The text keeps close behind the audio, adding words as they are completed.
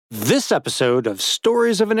This episode of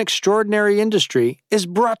Stories of an Extraordinary Industry is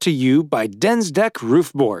brought to you by Densdeck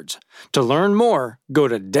Roof Boards. To learn more, go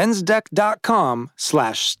to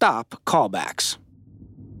densdeck.com/stop-callbacks.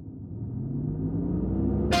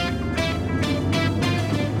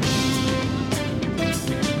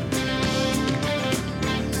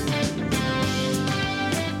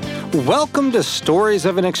 Welcome to Stories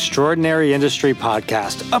of an Extraordinary Industry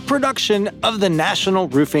podcast, a production of the National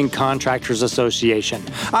Roofing Contractors Association.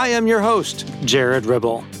 I am your host, Jared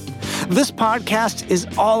Ribble. This podcast is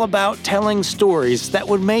all about telling stories that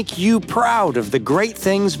would make you proud of the great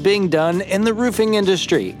things being done in the roofing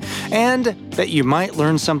industry, and that you might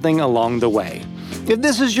learn something along the way. If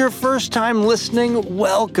this is your first time listening,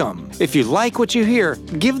 welcome. If you like what you hear,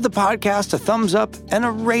 give the podcast a thumbs up and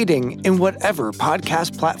a rating in whatever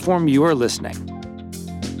podcast platform you are listening.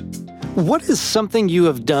 What is something you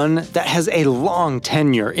have done that has a long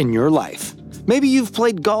tenure in your life? Maybe you've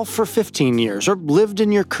played golf for 15 years or lived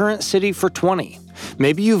in your current city for 20.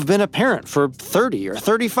 Maybe you've been a parent for 30 or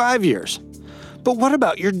 35 years. But what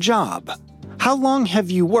about your job? How long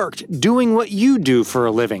have you worked doing what you do for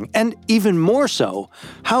a living? And even more so,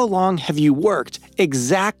 how long have you worked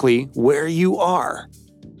exactly where you are?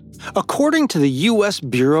 According to the U.S.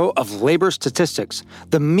 Bureau of Labor Statistics,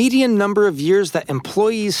 the median number of years that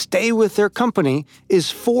employees stay with their company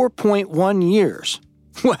is 4.1 years.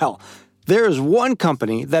 Well, there is one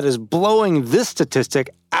company that is blowing this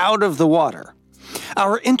statistic out of the water.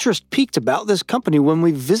 Our interest peaked about this company when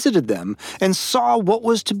we visited them and saw what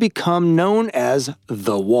was to become known as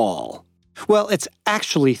The Wall. Well, it's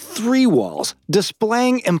actually 3 walls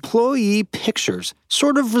displaying employee pictures,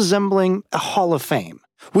 sort of resembling a Hall of Fame.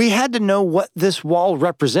 We had to know what this wall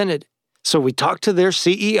represented, so we talked to their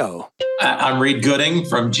CEO. I'm Reed Gooding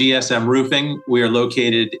from GSM Roofing. We are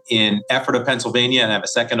located in Ephrata, Pennsylvania, and have a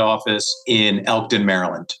second office in Elkton,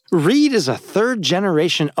 Maryland. Reed is a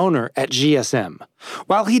third-generation owner at GSM.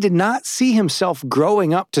 While he did not see himself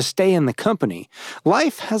growing up to stay in the company,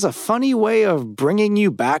 life has a funny way of bringing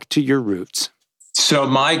you back to your roots. So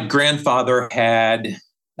my grandfather had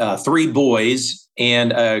 3 boys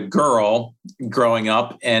and a girl growing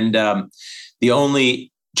up, and the only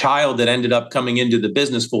child that ended up coming into the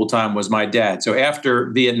business full-time was my dad. So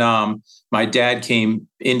after Vietnam, my dad came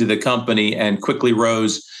into the company and quickly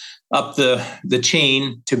rose up the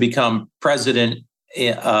chain to become president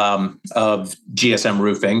of GSM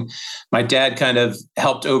Roofing. My dad kind of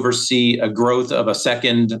helped oversee a growth of a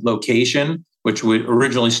second location, which we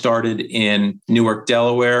originally started in Newark,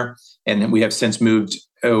 Delaware, and we have since moved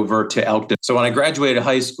over to Elkton. So when I graduated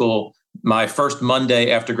high school, my first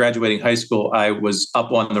Monday after graduating high school, I was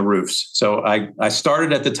up on the roofs. So I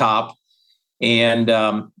started at the top. And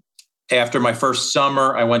after my first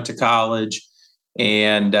summer, I went to college.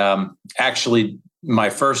 And actually, my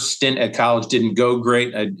first stint at college didn't go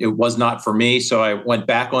great. It was not for me. So I went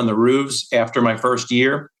back on the roofs after my first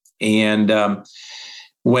year. And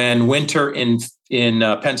when winter in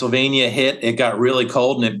Pennsylvania hit, it got really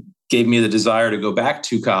cold and it gave me the desire to go back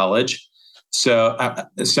to college. So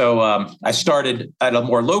I started at a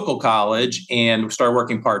more local college and started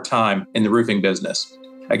working part-time in the roofing business.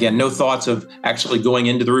 Again, no thoughts of actually going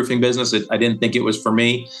into the roofing business. I didn't think it was for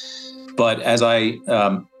me. But as I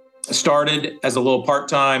started as a little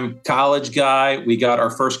part-time college guy, we got our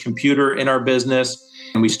first computer in our business,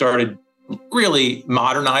 and we started really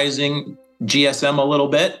modernizing GSM a little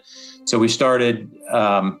bit. So we started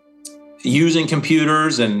using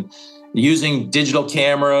computers and using digital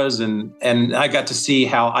cameras, and I got to see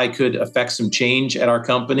how I could affect some change at our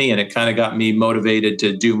company, and it kind of got me motivated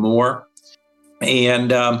to do more.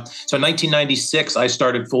 And so in 1996, I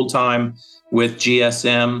started full-time with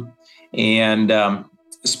GSM and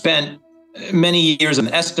spent many years as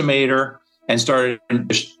an estimator and started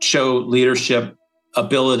to show leadership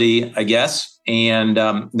ability, I guess. And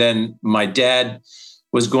then my dad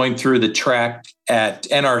was going through the track at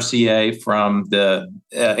NRCA from the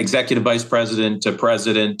executive vice president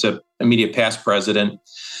to immediate past president.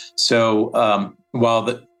 So while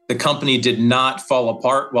the company did not fall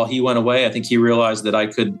apart while he went away, I think he realized that I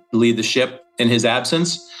could lead the ship in his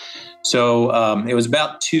absence. So it was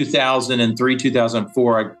about 2003,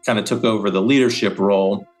 2004, I kind of took over the leadership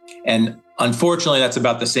role. And unfortunately, that's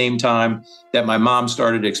about the same time that my mom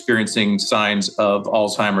started experiencing signs of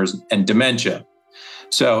Alzheimer's and dementia.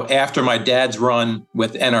 So after my dad's run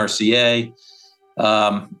with NRCA,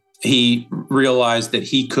 he realized that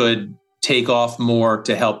he could take off more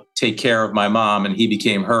to help take care of my mom, and he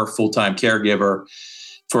became her full-time caregiver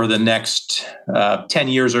for the next 10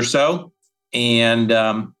 years or so. And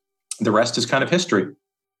the rest is kind of history.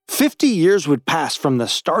 50 years would pass from the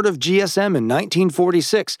start of GSM in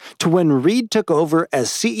 1946 to when Reed took over as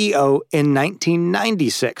CEO in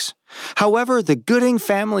 1996. However, the Gooding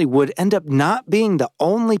family would end up not being the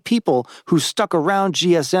only people who stuck around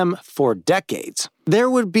GSM for decades. There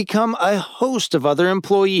would become a host of other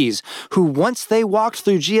employees who, once they walked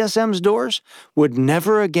through GSM's doors, would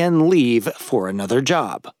never again leave for another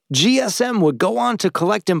job. GSM would go on to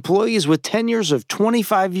collect employees with tenures of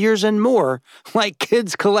 25 years and more, like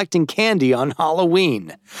kids collecting candy on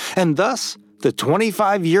Halloween. And thus, the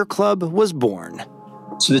 25-Year Club was born.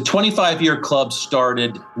 So the 25-Year Club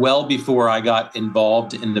started well before I got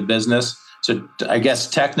involved in the business. So I guess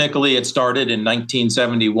technically it started in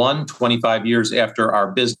 1971, 25 years after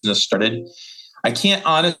our business started. I can't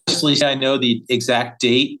honestly say I know the exact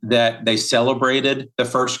date that they celebrated the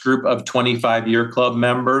first group of 25-Year Club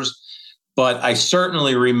members, but I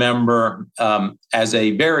certainly remember as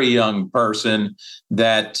a very young person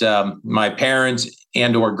that my parents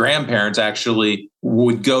and or grandparents actually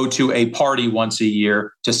would go to a party once a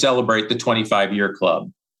year to celebrate the 25-Year Club.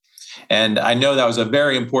 And I know that was a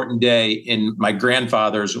very important day in my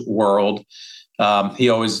grandfather's world. He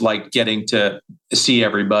always liked getting to see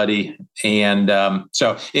everybody. And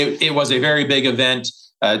so it was a very big event.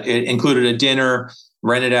 It included a dinner,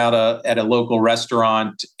 rented out at a local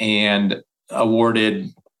restaurant, and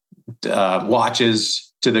awarded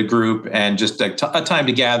watches to the group, and just a time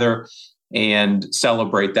to gather and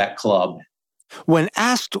celebrate that club. When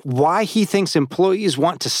asked why he thinks employees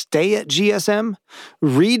want to stay at GSM,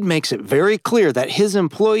 Reed makes it very clear that his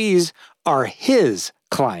employees are his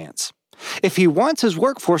clients. If he wants his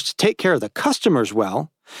workforce to take care of the customers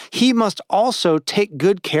well, he must also take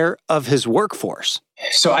good care of his workforce.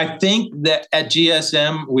 So I think that at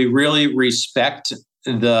GSM, we really respect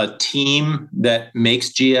the team that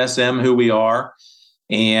makes GSM who we are.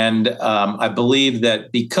 And I believe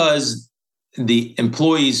that because the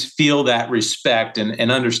employees feel that respect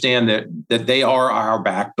and understand that they are our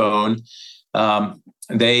backbone,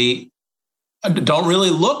 they don't really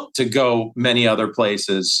look to go many other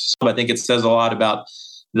places. So I think it says a lot about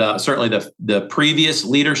certainly the previous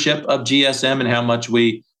leadership of GSM and how much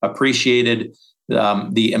we appreciated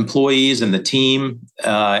the employees and the team.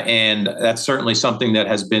 And that's certainly something that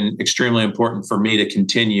has been extremely important for me to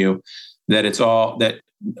continue, that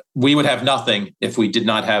we would have nothing if we did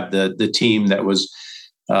not have the team that was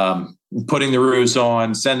putting the roofs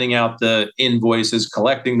on, sending out the invoices,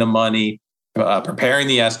 collecting the money, preparing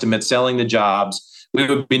the estimates, selling the jobs. We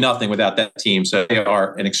would be nothing without that team. So they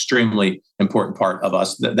are an extremely important part of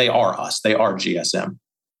us. They are us. They are GSM.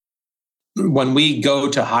 When we go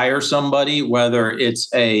to hire somebody, whether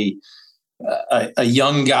it's a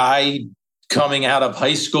young guy coming out of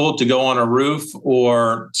high school to go on a roof,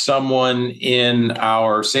 or someone in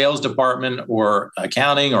our sales department or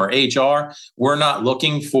accounting or HR, we're not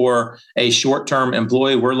looking for a short-term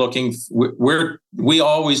employee. We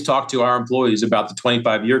always talk to our employees about the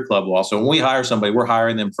 25-Year Club law. So when we hire somebody, we're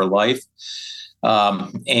hiring them for life.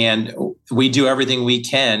 And we do everything we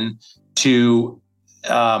can to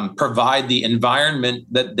provide the environment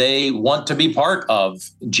that they want to be part of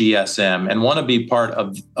GSM and want to be part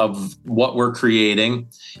of what we're creating.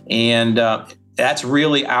 And that's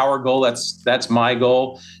really our goal. That's my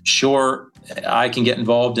goal. Sure, I can get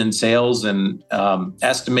involved in sales and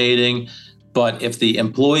estimating, but if the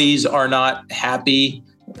employees are not happy,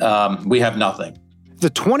 we have nothing. The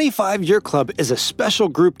 25-Year Club is a special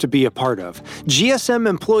group to be a part of. GSM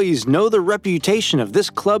employees know the reputation of this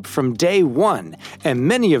club from day one, and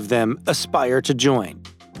many of them aspire to join.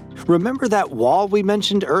 Remember that wall we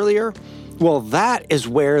mentioned earlier? Well, that is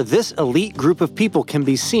where this elite group of people can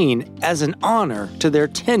be seen as an honor to their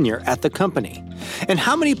tenure at the company. And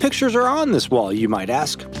how many pictures are on this wall, you might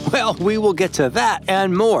ask? Well, we will get to that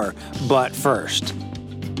and more, but first.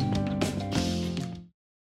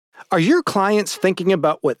 Are your clients thinking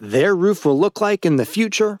about what their roof will look like in the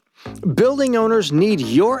future? Building owners need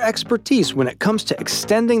your expertise when it comes to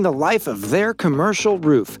extending the life of their commercial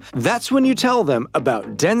roof. That's when you tell them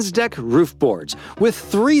about DensDeck roof boards, with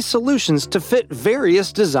 3 solutions to fit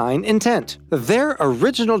various design intent. Their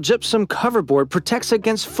original gypsum coverboard protects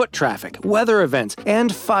against foot traffic, weather events,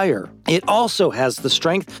 and fire. It also has the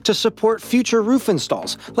strength to support future roof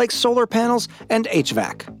installs, like solar panels and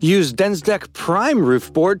HVAC. Use DensDeck Prime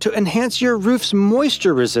Roof Board to enhance your roof's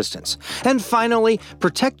moisture resistance. And finally,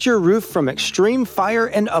 protect your roof from extreme fire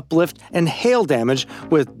and uplift and hail damage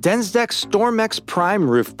with DensDeck StormX Prime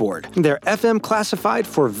Roof Board. They're FM classified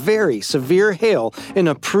for very severe hail in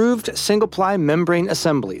approved single-ply membrane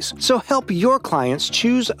assemblies. So help your clients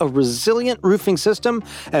choose a resilient roofing system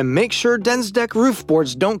and make sure DensDeck roof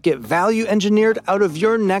boards don't get valued value engineered out of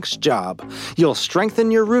your next job. You'll strengthen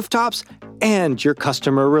your rooftops and your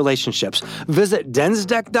customer relationships. Visit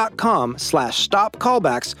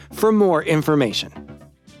densdeck.com/stopcallbacks for more information.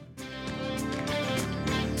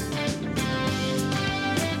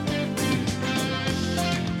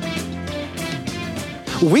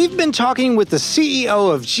 We've been talking with the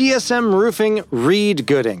CEO of GSM Roofing, Reed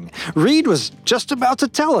Gooding. Reed was just about to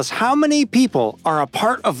tell us how many people are a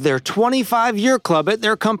part of their 25-year club at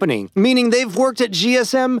their company, meaning they've worked at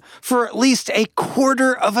GSM for at least a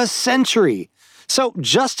quarter of a century. So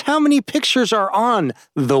just how many pictures are on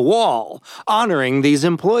the wall honoring these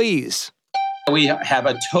employees? We have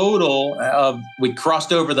a total of, we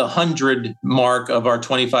crossed over the 100 mark of our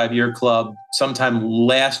 25-year club sometime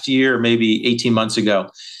last year, maybe 18 months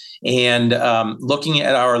ago. And looking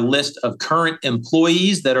at our list of current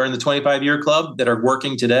employees that are in the 25-year club that are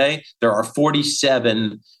working today, there are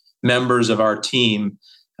 47 members of our team.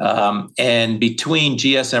 And between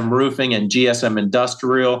GSM Roofing and GSM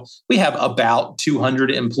Industrial, we have about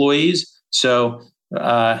 200 employees. So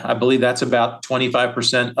I believe that's about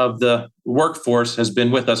 25% of the workforce has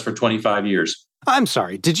been with us for 25 years. I'm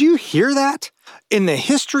sorry, did you hear that? In the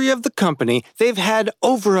history of the company, they've had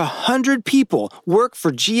over 100 people work for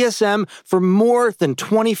GSM for more than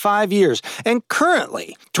 25 years. And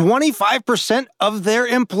currently, 25% of their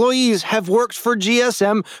employees have worked for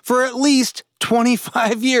GSM for at least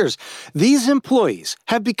 25 years. These employees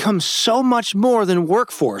have become so much more than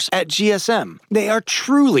workforce at GSM. They are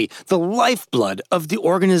truly the lifeblood of the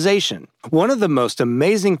organization. One of the most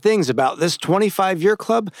amazing things about this 25-year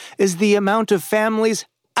club is the amount of families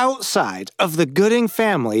outside of the Gooding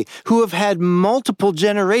family who have had multiple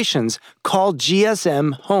generations call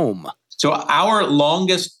GSM home. So our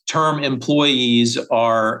longest term employees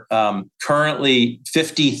are currently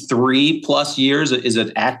 53 plus years is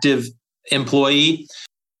an active employee.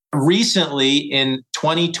 Recently, in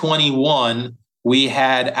 2021, we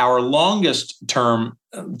had our longest term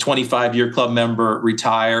 25-year club member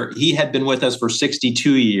retire. He had been with us for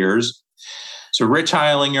 62 years. So Rich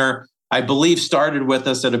Heilinger, I believe, started with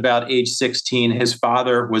us at about age 16. His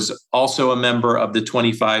father was also a member of the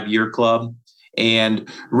 25-year club. And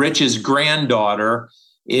Rich's granddaughter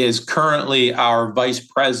is currently our vice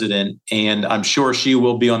president, and I'm sure she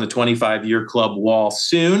will be on the 25-year club wall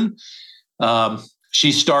soon.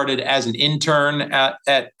 She started as an intern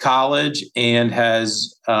at college and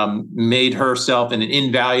has made herself an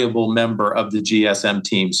invaluable member of the GSM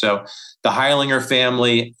team. So the Heilinger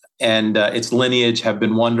family and its lineage have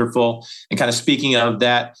been wonderful. And kind of speaking of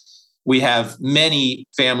that, we have many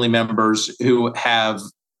family members who have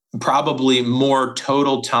probably more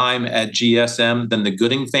total time at GSM than the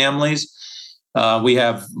Gooding families. We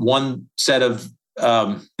have one set of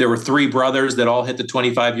there were three brothers that all hit the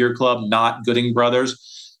 25-year club, not Gooding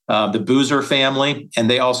brothers, the Boozer family, and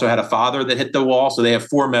they also had a father that hit the wall. So they have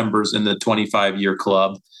four members in the 25-year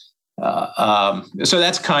club. So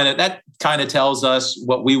that kind of tells us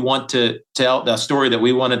what we want to tell, the story that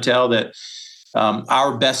we want to tell, that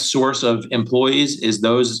our best source of employees is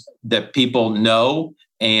those that people know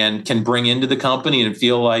and can bring into the company and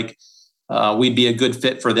feel like we'd be a good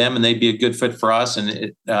fit for them and they'd be a good fit for us.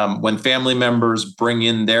 And when family members bring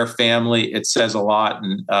in their family, it says a lot,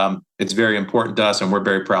 and it's very important to us, and we're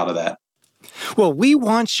very proud of that. Well, we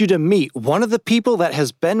want you to meet one of the people that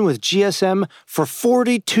has been with GSM for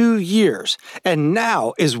 42 years and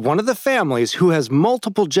now is one of the families who has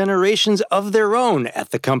multiple generations of their own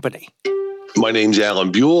at the company. My name's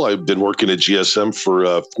Alan Buell. I've been working at GSM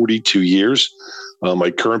for 42 years.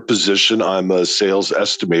 My current position, I'm a sales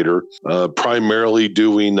estimator, primarily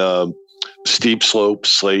doing steep slope,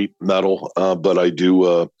 slate, metal, but I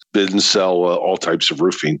do bid and sell all types of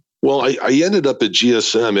roofing. Well, I ended up at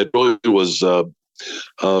GSM. It really was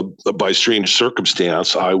by strange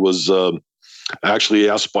circumstance. I was actually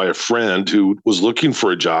asked by a friend who was looking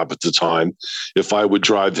for a job at the time if I would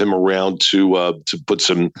drive him around to put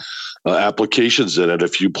some applications in at a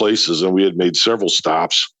few places, and we had made several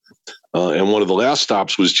stops. And one of the last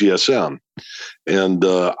stops was GSM. And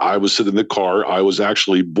I was sitting in the car. I was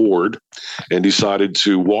actually bored and decided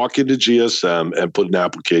to walk into GSM and put an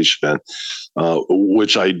application in,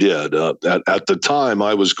 which I did. At the time,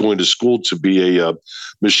 I was going to school to be a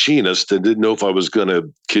machinist and didn't know if I was going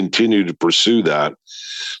to continue to pursue that.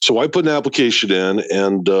 So I put an application in,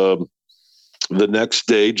 and the next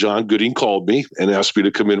day, John Gooding called me and asked me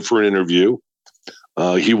to come in for an interview.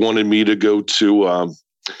 He wanted me to go to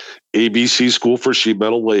ABC School for Sheet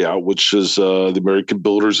Metal Layout, which is the American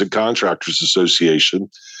Builders and Contractors Association.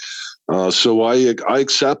 So I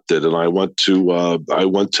accepted, and I went to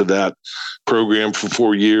that program for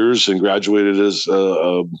 4 years and graduated as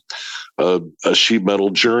a sheet metal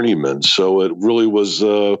journeyman. So it really was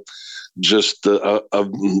just a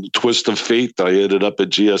twist of fate that I ended up at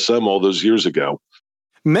GSM all those years ago.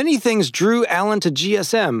 Many things drew Alan to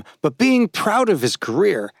GSM, but being proud of his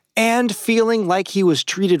career and feeling like he was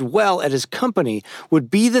treated well at his company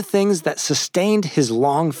would be the things that sustained his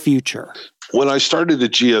long future. When I started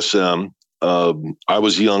at GSM, I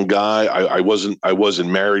was a young guy. I wasn't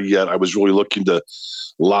married yet. I was really looking to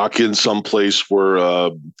lock in someplace where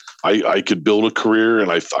I could build a career,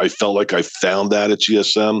 and I felt like I found that at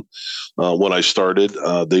GSM when I started.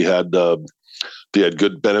 They had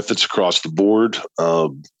good benefits across the board.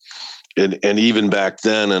 And even back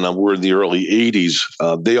then, and we're in the early 80s,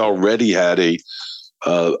 they already had a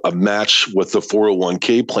match with the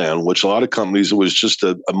 401k plan, which a lot of companies, it was just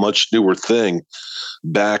a much newer thing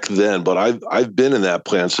back then. But I've been in that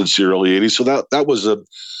plan since the early 80s, so that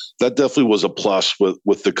definitely was a plus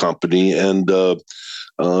with the company, and there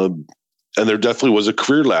definitely was a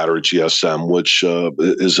career ladder at GSM, which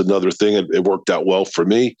is another thing. It worked out well for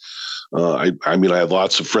me. I have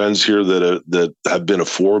lots of friends here that have been a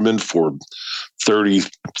foreman for 30,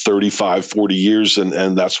 35, 40 years,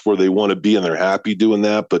 and that's where they want to be, and they're happy doing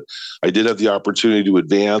that. But I did have the opportunity to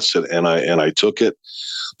advance, and I took it.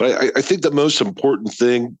 But I think the most important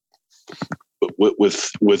thing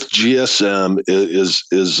with GSM is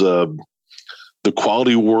the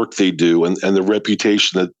quality work they do and the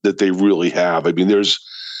reputation that they really have. I mean, there's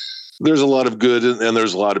a lot of good and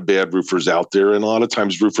there's a lot of bad roofers out there. And a lot of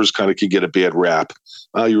times roofers kind of can get a bad rap.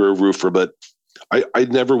 You're a roofer, but I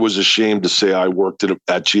never was ashamed to say I worked at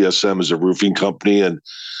GSM as a roofing company. And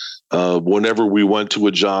whenever we went to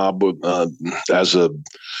a job as a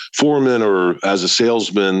foreman or as a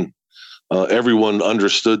salesman, everyone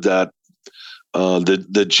understood that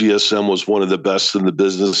GSM was one of the best in the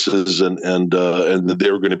businesses, and that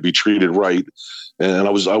they were going to be treated right. And I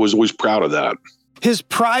was always proud of that. His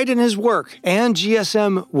pride in his work and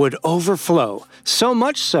GSM would overflow, so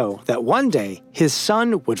much so that one day his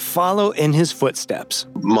son would follow in his footsteps.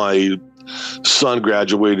 My son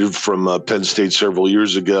graduated from Penn State several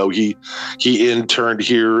years ago. He interned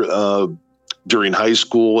here during high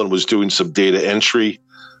school and was doing some data entry.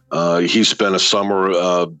 He spent a summer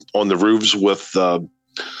on the roofs with the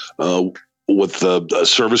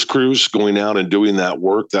service crews, going out and doing that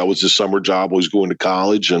work. That was his summer job. He was going to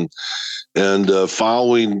college, and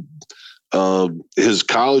following his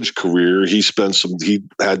college career, he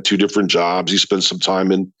had 2 different jobs. He spent some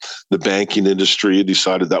time in the banking industry and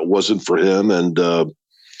decided that wasn't for him. And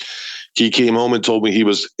he came home and told me he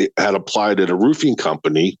had applied at a roofing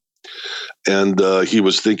company. And he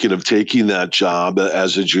was thinking of taking that job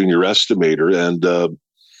as a junior estimator.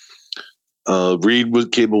 And Reed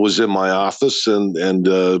was in my office, and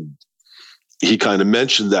he kind of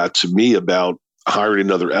mentioned that to me about hiring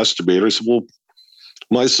another estimator. I said, well,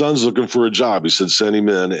 my son's looking for a job. He said, send him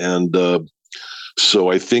in. And so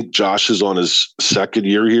I think Josh is on his second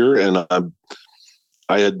year here, and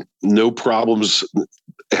I had no problems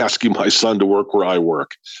asking my son to work where I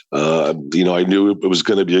work. I knew it was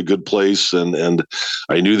going to be a good place, and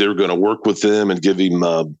I knew they were going to work with him and give him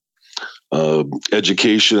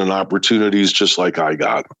education and opportunities just like I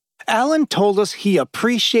got. Alan told us he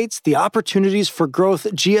appreciates the opportunities for growth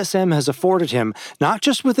GSM has afforded him, not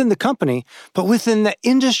just within the company, but within the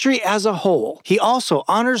industry as a whole. He also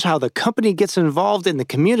honors how the company gets involved in the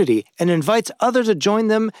community and invites others to join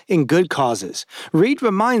them in good causes. Reed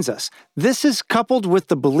reminds us this is coupled with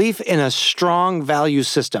the belief in a strong value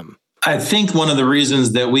system. I think one of the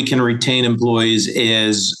reasons that we can retain employees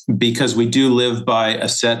is because we do live by a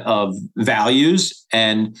set of values,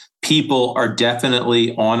 and people are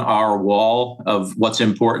definitely on our wall of what's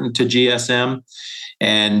important to GSM.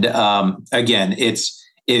 And again,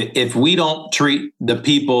 if we don't treat the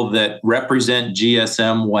people that represent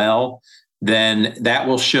GSM well, then that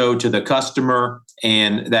will show to the customer,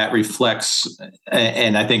 and that reflects,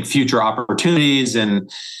 and I think, future opportunities. And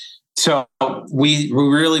so we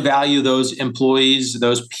really value those employees,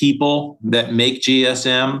 those people that make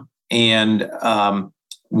GSM, and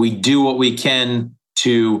we do what we can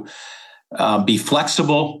to be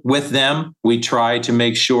flexible with them. We try to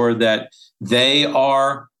make sure that they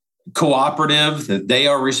are cooperative, that they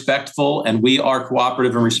are respectful, and we are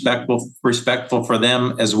cooperative and respectful for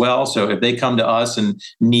them as well. So if they come to us and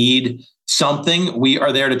need something, we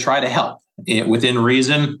are there to try to help within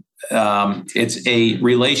reason. It's a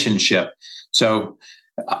relationship. So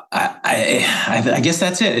I guess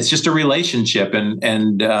that's it. It's just a relationship,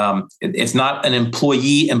 and it's not an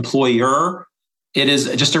employee-employer it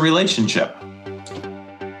is just a relationship.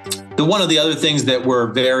 One of the other things that we're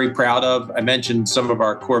very proud of, I mentioned some of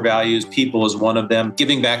our core values. People is one of them.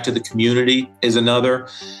 Giving back to the community is another.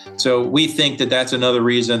 So we think that that's another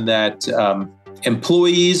reason that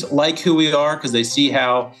employees like who we are, because they see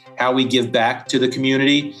how we give back to the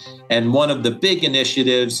community. And one of the big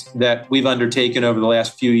initiatives that we've undertaken over the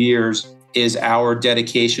last few years is our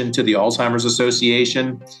dedication to the Alzheimer's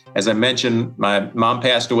Association. As I mentioned, my mom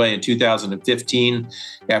passed away in 2015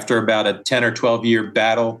 after about a 10 or 12 year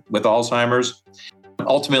battle with Alzheimer's.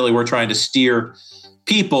 Ultimately, we're trying to steer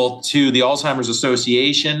people to the Alzheimer's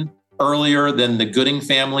Association earlier than the Gooding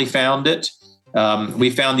family found it.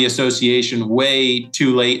 We found the association way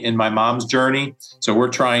too late in my mom's journey. So we're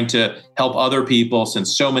trying to help other people,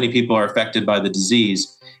 since so many people are affected by the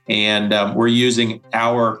disease. And we're using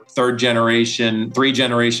our three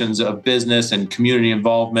generations of business and community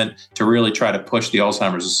involvement to really try to push the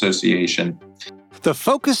Alzheimer's Association. The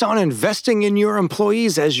focus on investing in your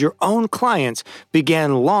employees as your own clients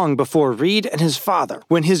began long before Reed and his father,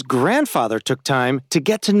 when his grandfather took time to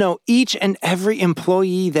get to know each and every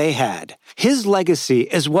employee they had. His legacy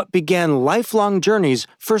is what began lifelong journeys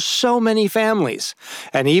for so many families.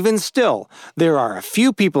 And even still, there are a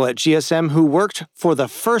few people at GSM who worked for the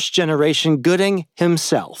first generation Gooding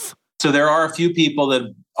himself. So there are a few people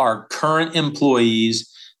that are current employees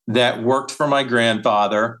that worked for my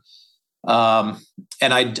grandfather.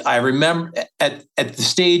 And I remember at the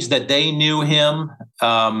stage that they knew him,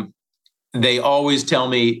 they always tell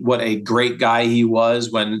me what a great guy he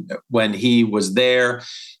was when he was there,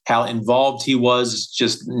 how involved he was,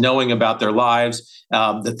 just knowing about their lives.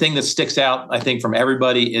 The thing that sticks out, I think, from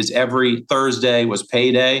everybody is every Thursday was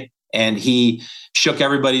payday, and he shook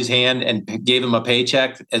everybody's hand and gave them a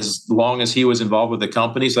paycheck as long as he was involved with the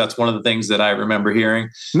company. So that's one of the things that I remember hearing.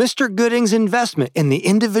 Mr. Gooding's investment in the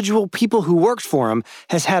individual people who worked for him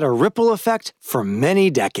has had a ripple effect for many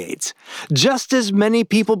decades. Just as many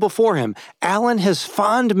people before him, Alan has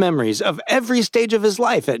fond memories of every stage of his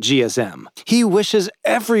life at GSM. He wishes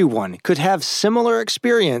everyone could have similar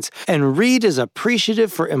experience, and Reed is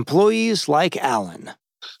appreciative for employees like Alan.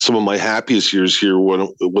 Some of my happiest years here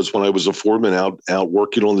was when I was a foreman out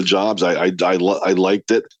working on the jobs. I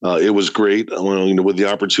liked it. It was great. When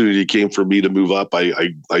the opportunity came for me to move up, I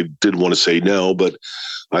didn't want to say no, but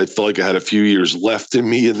I felt like I had a few years left in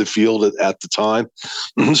me in the field at the time.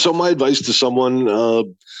 So my advice to someone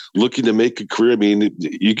looking to make a career,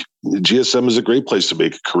 GSM is a great place to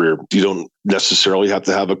make a career. You don't necessarily have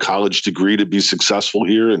to have a college degree to be successful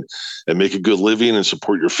here and make a good living and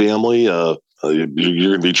support your family. You're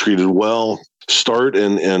going to be treated well. Start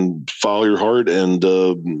and follow your heart and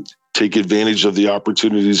take advantage of the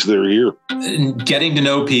opportunities that are here. Getting to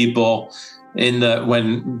know people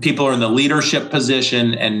when people are in the leadership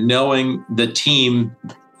position and knowing the team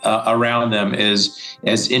around them is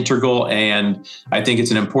integral. And I think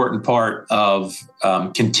it's an important part of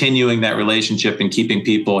continuing that relationship and keeping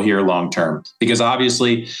people here long-term, because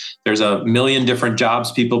obviously there's a million different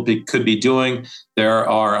jobs people could be doing. There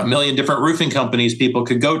are a million different roofing companies people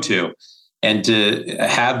could go to, and to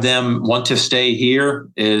have them want to stay here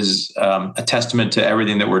is a testament to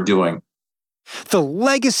everything that we're doing. The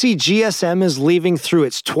legacy GSM is leaving through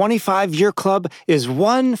its 25-year club is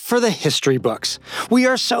one for the history books. We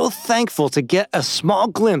are so thankful to get a small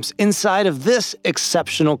glimpse inside of this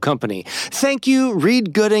exceptional company. Thank you,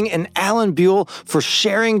 Reed Gooding and Alan Buell, for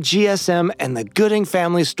sharing GSM and the Gooding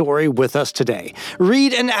family story with us today.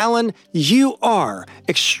 Reed and Alan, you are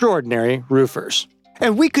extraordinary roofers.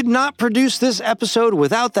 And we could not produce this episode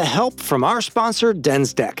without the help from our sponsor,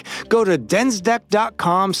 DensDeck. Go to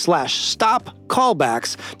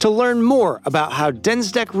densdeck.com/stop-callbacks to learn more about how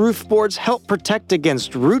DensDeck roof boards help protect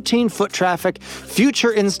against routine foot traffic,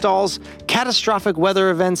 future installs, catastrophic weather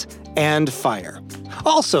events, and fire.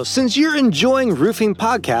 Also, since you're enjoying roofing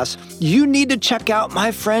podcasts, you need to check out my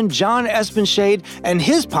friend John Espenshade and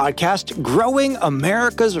his podcast, Growing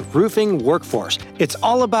America's Roofing Workforce. It's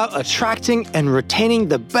all about attracting and retaining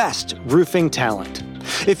the best roofing talent.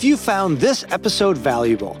 If you found this episode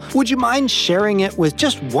valuable, would you mind sharing it with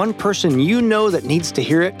just one person you know that needs to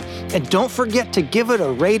hear it? And don't forget to give it a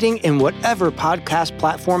rating in whatever podcast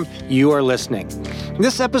platform you are listening.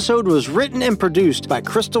 This episode was written and produced by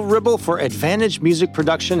Crystal Ribble for Advantage Music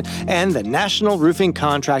Production and the National Roofing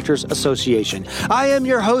Contractors Association. I am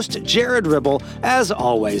your host, Jared Ribble. As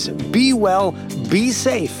always, be well, be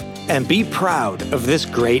safe, and be proud of this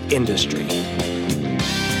great industry.